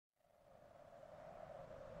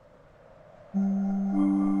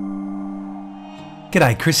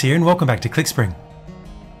G'day, Chris here and welcome back to ClickSpring.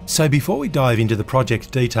 So before we dive into the project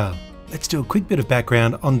detail, let's do a quick bit of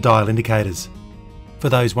background on dial indicators. For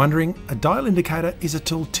those wondering, a dial indicator is a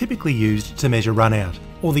tool typically used to measure runout,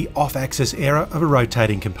 or the off-axis error of a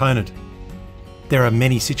rotating component. There are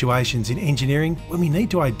many situations in engineering when we need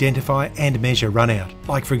to identify and measure runout,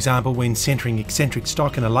 like for example when centering eccentric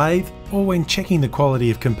stock in a lathe, or when checking the quality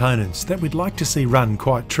of components that we'd like to see run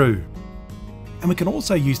quite true. And we can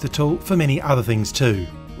also use the tool for many other things too,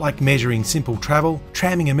 like measuring simple travel,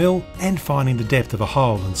 tramming a mill, and finding the depth of a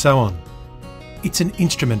hole and so on. It's an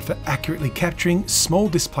instrument for accurately capturing small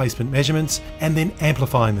displacement measurements and then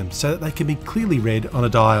amplifying them so that they can be clearly read on a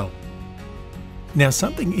dial. Now,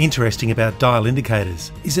 something interesting about dial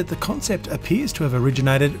indicators is that the concept appears to have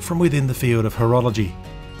originated from within the field of horology.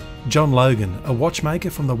 John Logan, a watchmaker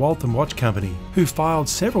from the Waltham Watch Company, who filed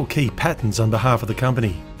several key patents on behalf of the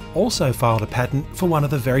company, also filed a patent for one of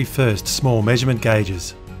the very first small measurement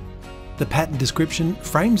gauges. The patent description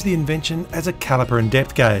frames the invention as a caliper and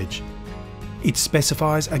depth gauge. It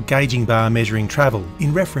specifies a gauging bar measuring travel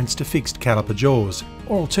in reference to fixed caliper jaws,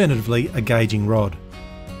 or alternatively a gauging rod.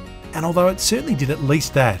 And although it certainly did at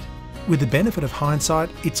least that, with the benefit of hindsight,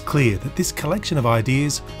 it's clear that this collection of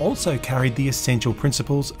ideas also carried the essential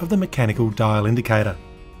principles of the mechanical dial indicator.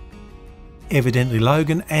 Evidently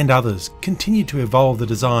Logan and others continued to evolve the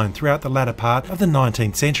design throughout the latter part of the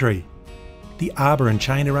 19th century. The arbor and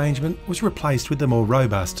chain arrangement was replaced with the more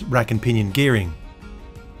robust rack and pinion gearing,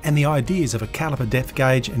 and the ideas of a caliper depth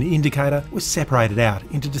gauge and indicator were separated out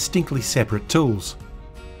into distinctly separate tools,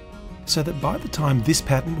 so that by the time this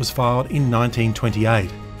patent was filed in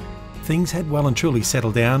 1928, things had well and truly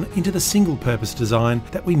settled down into the single-purpose design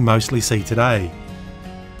that we mostly see today.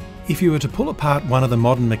 If you were to pull apart one of the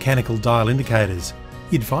modern mechanical dial indicators,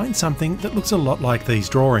 you'd find something that looks a lot like these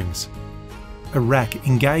drawings. A rack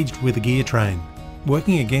engaged with a gear train,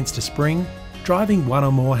 working against a spring, driving one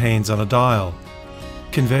or more hands on a dial,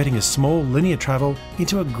 converting a small linear travel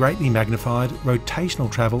into a greatly magnified rotational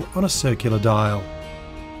travel on a circular dial.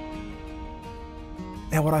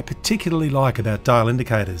 Now, what I particularly like about dial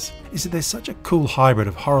indicators is that they're such a cool hybrid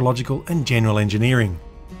of horological and general engineering.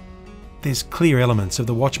 There's clear elements of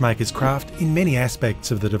the watchmaker's craft in many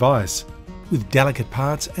aspects of the device, with delicate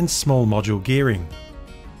parts and small module gearing.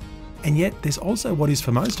 And yet there's also what is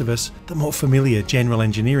for most of us the more familiar general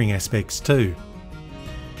engineering aspects too.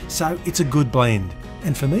 So it's a good blend,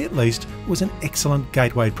 and for me at least was an excellent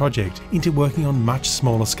gateway project into working on much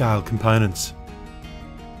smaller scale components.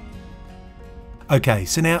 Okay,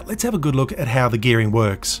 so now let's have a good look at how the gearing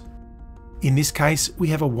works. In this case, we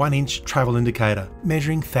have a 1-inch travel indicator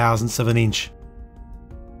measuring thousandths of an inch.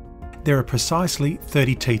 There are precisely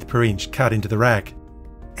 30 teeth per inch cut into the rack,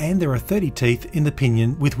 and there are 30 teeth in the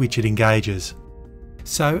pinion with which it engages.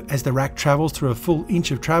 So as the rack travels through a full inch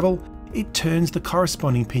of travel, it turns the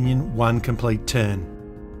corresponding pinion one complete turn.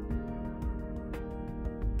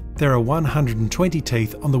 There are 120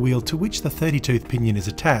 teeth on the wheel to which the 30-tooth pinion is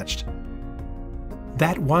attached.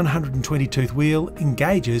 That 120-tooth wheel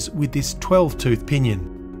engages with this 12-tooth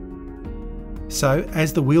pinion. So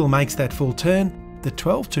as the wheel makes that full turn, the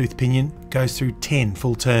 12-tooth pinion goes through 10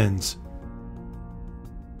 full turns.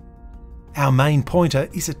 Our main pointer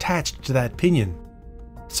is attached to that pinion,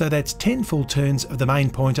 so that's 10 full turns of the main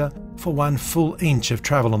pointer for 1 full inch of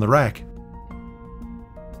travel on the rack.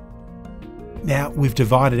 Now we've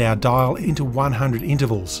divided our dial into 100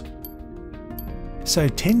 intervals. So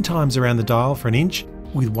 10 times around the dial for an inch,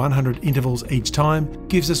 with 100 intervals each time,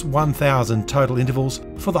 gives us 1000 total intervals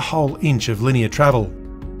for the whole inch of linear travel.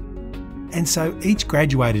 And so each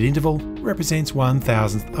graduated interval represents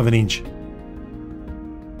 1,000th of an inch.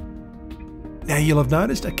 Now you'll have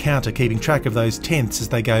noticed a counter keeping track of those tenths as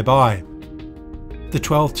they go by. The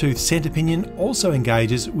 12-tooth centre pinion also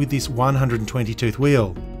engages with this 120-tooth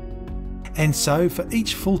wheel. And so for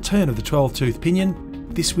each full turn of the 12-tooth pinion,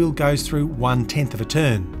 this wheel goes through 1/10 of a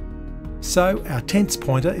turn. So our tenths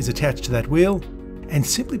pointer is attached to that wheel, and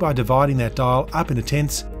simply by dividing that dial up into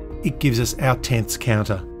tenths, it gives us our tenths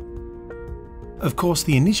counter. Of course,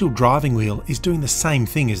 the initial driving wheel is doing the same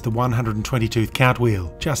thing as the 120-tooth count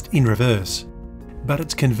wheel, just in reverse. But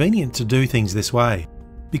it's convenient to do things this way,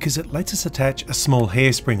 because it lets us attach a small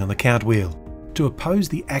hairspring on the count wheel to oppose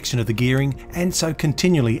the action of the gearing and so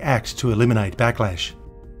continually act to eliminate backlash.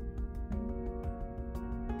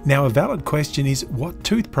 Now, a valid question is what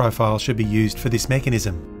tooth profile should be used for this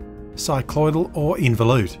mechanism, cycloidal or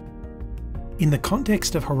involute? In the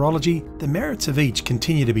context of horology, the merits of each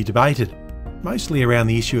continue to be debated, mostly around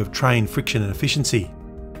the issue of train friction and efficiency,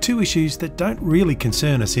 two issues that don't really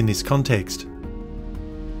concern us in this context.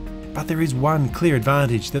 But there is one clear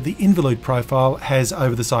advantage that the involute profile has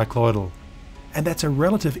over the cycloidal, and that's a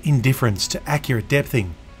relative indifference to accurate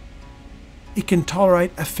depthing. It can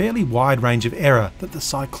tolerate a fairly wide range of error that the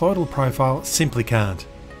cycloidal profile simply can't.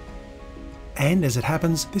 And as it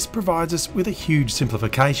happens, this provides us with a huge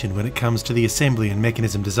simplification when it comes to the assembly and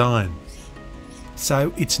mechanism design.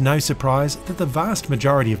 So it's no surprise that the vast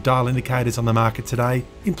majority of dial indicators on the market today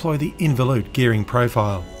employ the involute gearing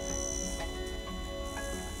profile.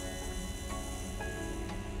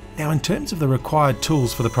 Now, in terms of the required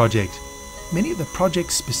tools for the project, many of the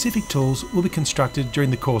project's specific tools will be constructed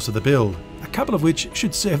during the course of the build, a couple of which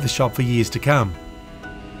should serve the shop for years to come.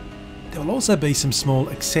 There will also be some small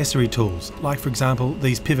accessory tools, like for example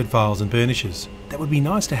these pivot files and burnishes, that would be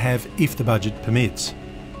nice to have if the budget permits.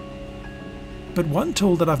 But one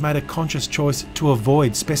tool that I've made a conscious choice to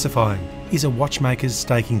avoid specifying is a watchmaker's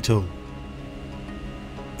staking tool.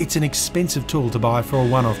 It's an expensive tool to buy for a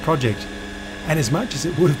one-off project, and as much as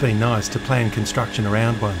it would have been nice to plan construction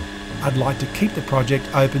around one, I'd like to keep the project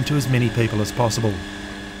open to as many people as possible.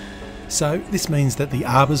 So this means that the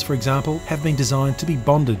arbors, for example, have been designed to be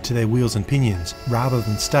bonded to their wheels and pinions rather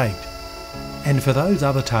than staked. And for those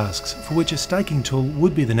other tasks for which a staking tool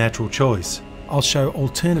would be the natural choice, I'll show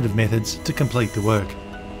alternative methods to complete the work.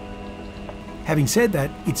 Having said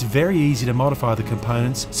that, it's very easy to modify the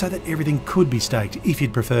components so that everything could be staked if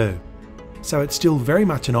you'd prefer. So it's still very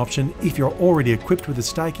much an option if you're already equipped with a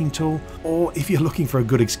staking tool or if you're looking for a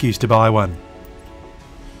good excuse to buy one.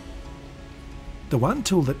 The one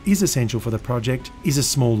tool that is essential for the project is a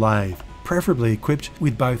small lathe, preferably equipped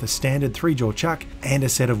with both a standard 3-jaw chuck and a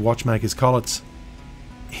set of watchmaker's collets.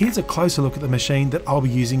 Here's a closer look at the machine that I'll be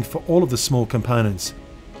using for all of the small components.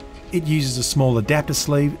 It uses a small adapter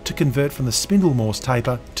sleeve to convert from the spindle Morse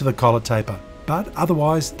taper to the collet taper, but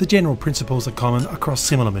otherwise the general principles are common across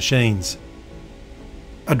similar machines.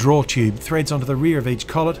 A draw tube threads onto the rear of each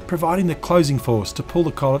collet, providing the closing force to pull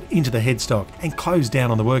the collet into the headstock and close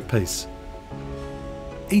down on the workpiece.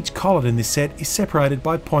 Each collet in this set is separated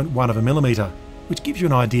by 0.1 mm, which gives you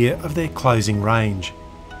an idea of their closing range.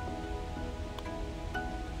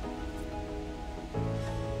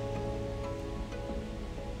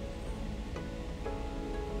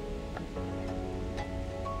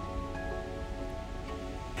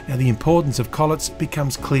 Now, the importance of collets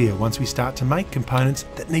becomes clear once we start to make components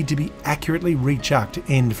that need to be accurately rechucked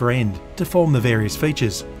end for end to form the various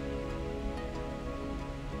features.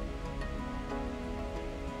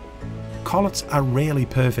 Collets are rarely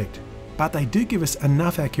perfect, but they do give us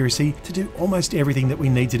enough accuracy to do almost everything that we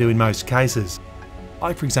need to do in most cases,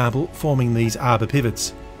 like for example forming these arbor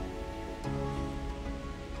pivots.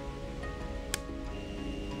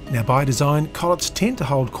 Now, by design, collets tend to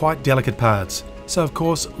hold quite delicate parts, so of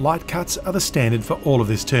course light cuts are the standard for all of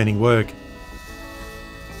this turning work.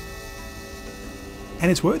 And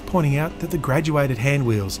it's worth pointing out that the graduated hand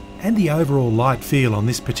wheels and the overall light feel on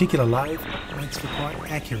this particular lathe makes for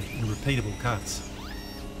quite accurate and repeatable cuts.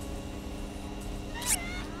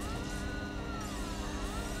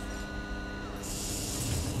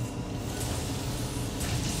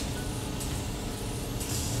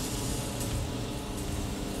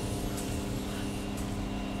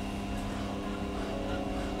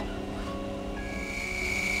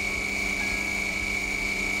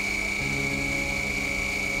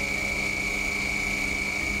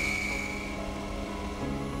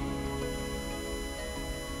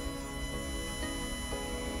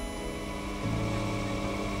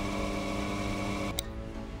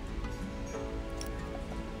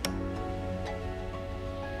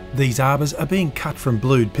 These arbors are being cut from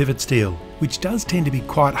blued pivot steel, which does tend to be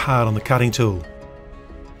quite hard on the cutting tool.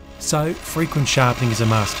 So frequent sharpening is a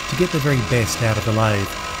must to get the very best out of the lathe.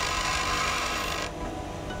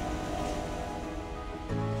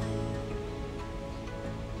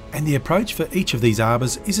 And the approach for each of these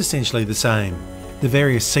arbors is essentially the same. The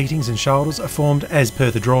various seatings and shoulders are formed as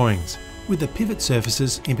per the drawings, with the pivot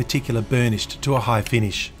surfaces in particular burnished to a high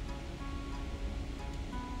finish.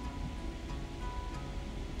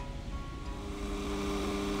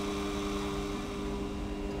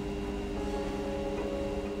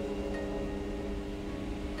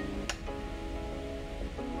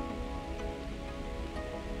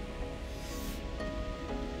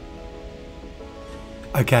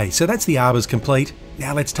 Okay, so that's the arbors complete.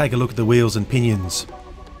 Now let's take a look at the wheels and pinions.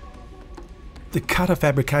 The cutter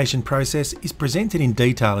fabrication process is presented in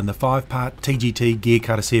detail in the 5-part TGT gear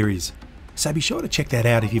cutter series, so be sure to check that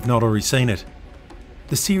out if you've not already seen it.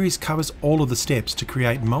 The series covers all of the steps to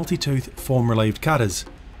create multi-tooth form-relieved cutters,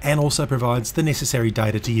 and also provides the necessary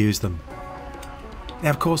data to use them.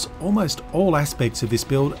 Now of course, almost all aspects of this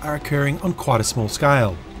build are occurring on quite a small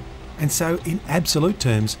scale, and so in absolute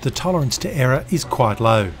terms the tolerance to error is quite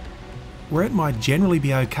low. Where it might generally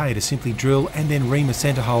be okay to simply drill and then ream a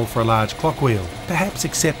centre hole for a large clock wheel, perhaps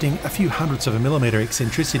accepting a few hundredths of a millimetre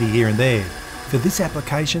eccentricity here and there. For this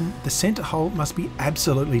application, the centre hole must be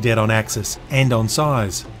absolutely dead on axis and on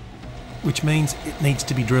size, which means it needs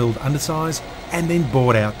to be drilled undersize and then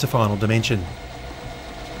bored out to final dimension.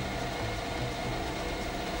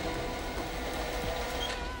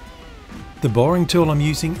 The boring tool I'm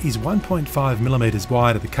using is 1.5mm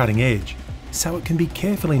wide at the cutting edge, so it can be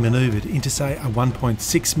carefully manoeuvred into say a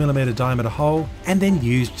 1.6mm diameter hole and then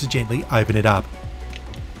used to gently open it up.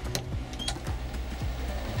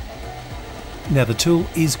 Now the tool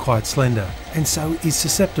is quite slender and so is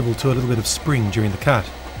susceptible to a little bit of spring during the cut,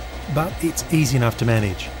 but it's easy enough to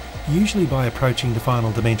manage, usually by approaching the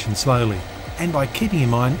final dimension slowly and by keeping in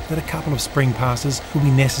mind that a couple of spring passes will be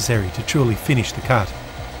necessary to truly finish the cut.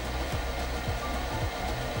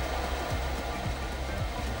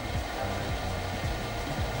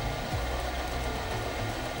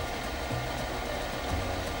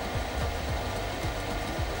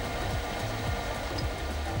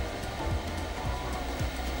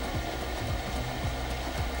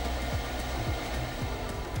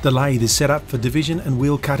 The lathe is set up for division and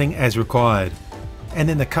wheel cutting as required, and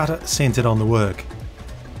then the cutter sends it on the work.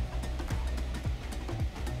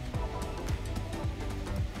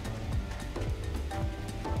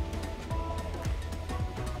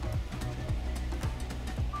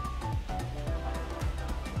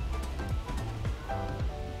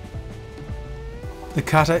 The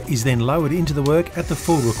cutter is then lowered into the work at the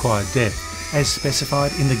full required depth, as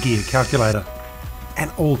specified in the gear calculator,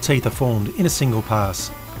 and all teeth are formed in a single pass.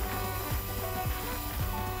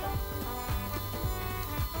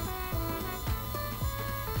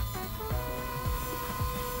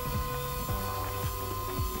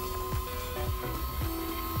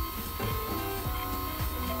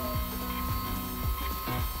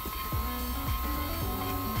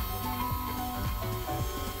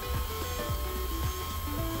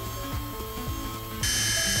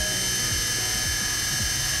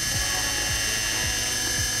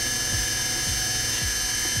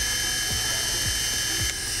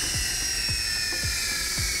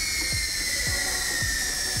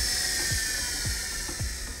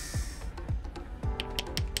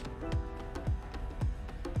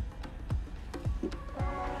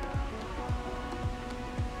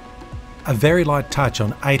 A very light touch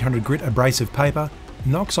on 800 grit abrasive paper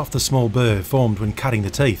knocks off the small burr formed when cutting the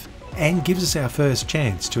teeth and gives us our first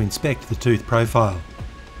chance to inspect the tooth profile.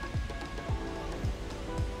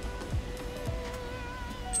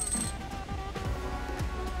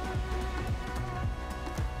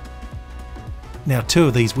 Now 2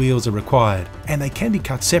 of these wheels are required and they can be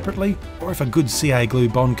cut separately, or if a good CA glue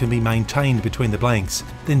bond can be maintained between the blanks,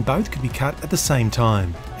 then both could be cut at the same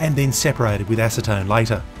time and then separated with acetone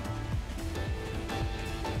later.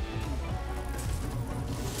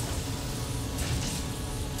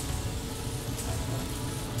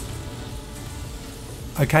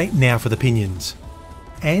 Okay, now for the pinions.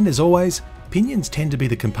 And as always, pinions tend to be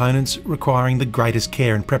the components requiring the greatest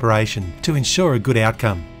care and preparation to ensure a good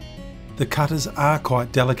outcome. The cutters are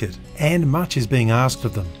quite delicate and much is being asked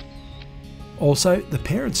of them. Also, the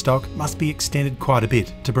parent stock must be extended quite a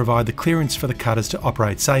bit to provide the clearance for the cutters to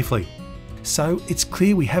operate safely. So it's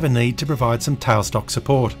clear we have a need to provide some tailstock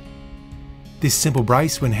support. This simple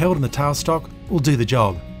brace when held in the tailstock will do the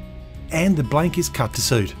job, and the blank is cut to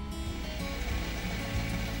suit.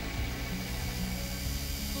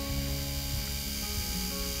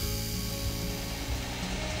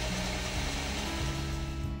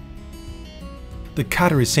 The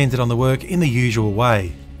cutter is centred on the work in the usual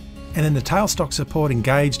way, and then the tailstock support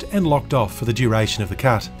engaged and locked off for the duration of the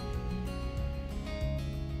cut.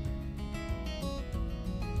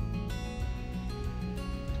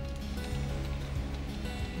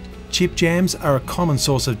 Chip jams are a common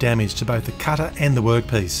source of damage to both the cutter and the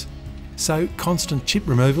workpiece, so constant chip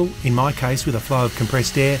removal, in my case with a flow of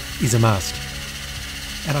compressed air, is a must.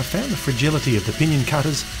 And I found the fragility of the pinion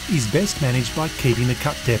cutters is best managed by keeping the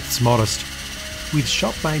cut depths modest. With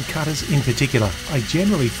shop-made cutters in particular, I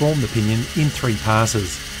generally form the pinion in 3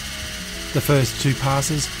 passes. The first 2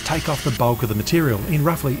 passes take off the bulk of the material in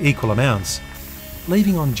roughly equal amounts,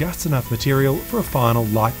 leaving on just enough material for a final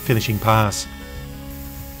light finishing pass.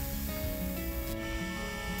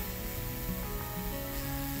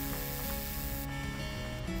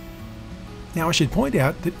 Now I should point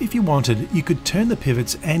out that if you wanted, you could turn the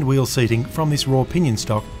pivots and wheel seating from this raw pinion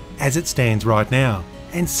stock as it stands right now,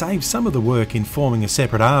 and save some of the work in forming a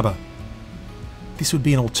separate arbor. This would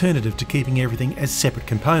be an alternative to keeping everything as separate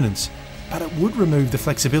components, but it would remove the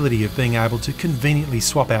flexibility of being able to conveniently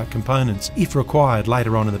swap out components if required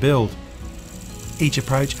later on in the build. Each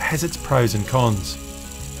approach has its pros and cons.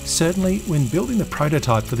 Certainly, when building the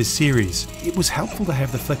prototype for this series, it was helpful to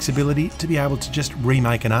have the flexibility to be able to just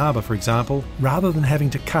remake an arbor, for example, rather than having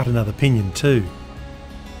to cut another pinion too.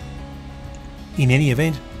 In any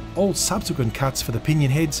event, all subsequent cuts for the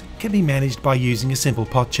pinion heads can be managed by using a simple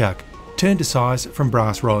pot chuck, turned to size from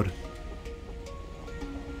brass rod.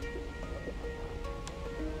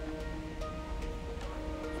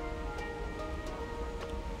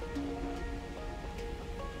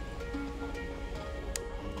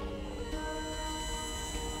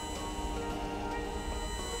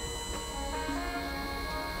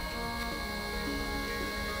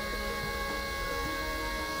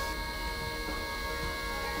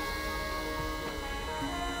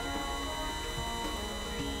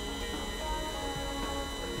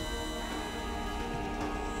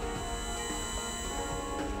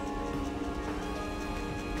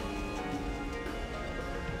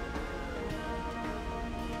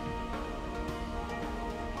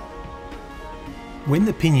 When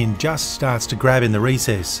the pinion just starts to grab in the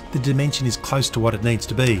recess, the dimension is close to what it needs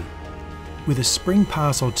to be, with a spring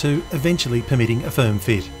pass or two eventually permitting a firm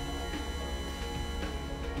fit.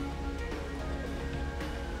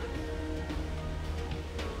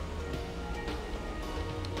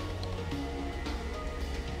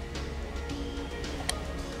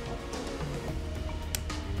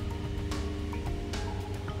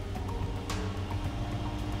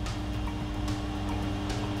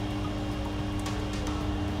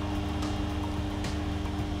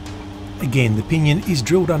 Again, the pinion is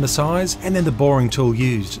drilled under size and then the boring tool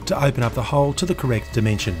used to open up the hole to the correct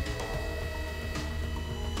dimension.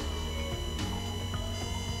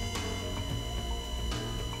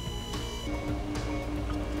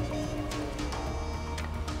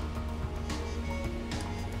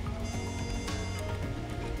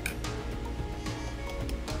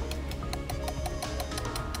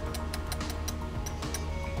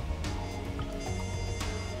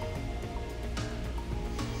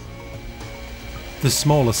 The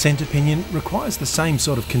smaller centre pinion requires the same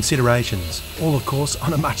sort of considerations, all of course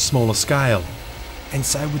on a much smaller scale, and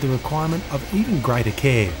so with the requirement of even greater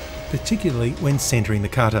care, particularly when centering the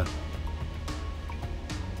cutter.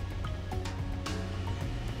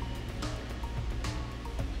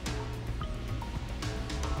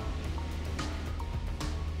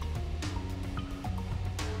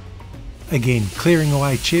 Again, clearing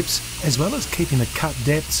away chips, as well as keeping the cut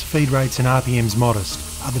depths, feed rates and RPMs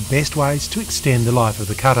modest, are the best ways to extend the life of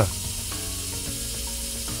the cutter.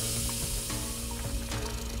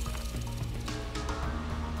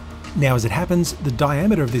 Now, as it happens, the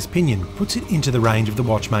diameter of this pinion puts it into the range of the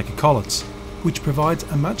watchmaker collets, which provides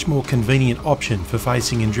a much more convenient option for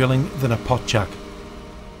facing and drilling than a pot chuck.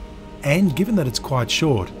 And given that it's quite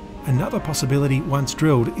short, another possibility once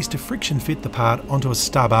drilled is to friction fit the part onto a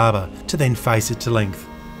stub arbor to then face it to length.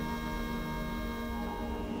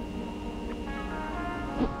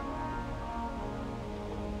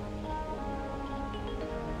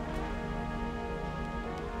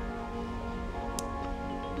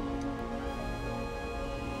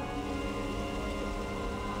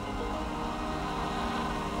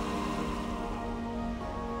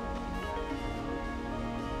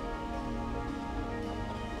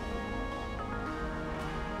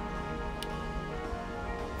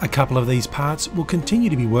 A couple of these parts will continue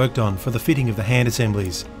to be worked on for the fitting of the hand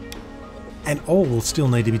assemblies, and all will still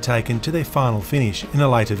need to be taken to their final finish in a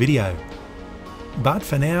later video. But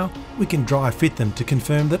for now, we can dry fit them to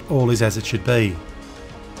confirm that all is as it should be.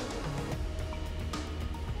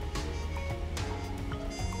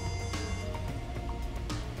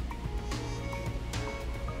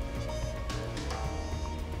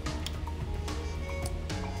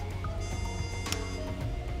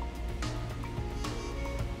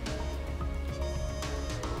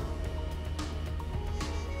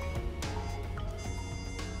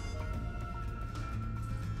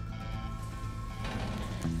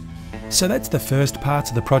 So that's the first parts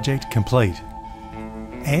of the project complete.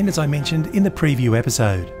 And as I mentioned in the preview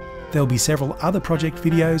episode, there'll be several other project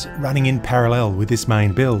videos running in parallel with this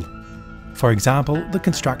main build. For example, the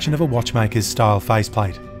construction of a watchmaker's style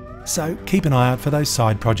faceplate. So keep an eye out for those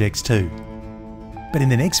side projects too. But in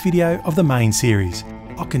the next video of the main series,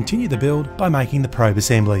 I'll continue the build by making the probe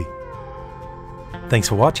assembly. Thanks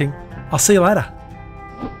for watching. I'll see you later.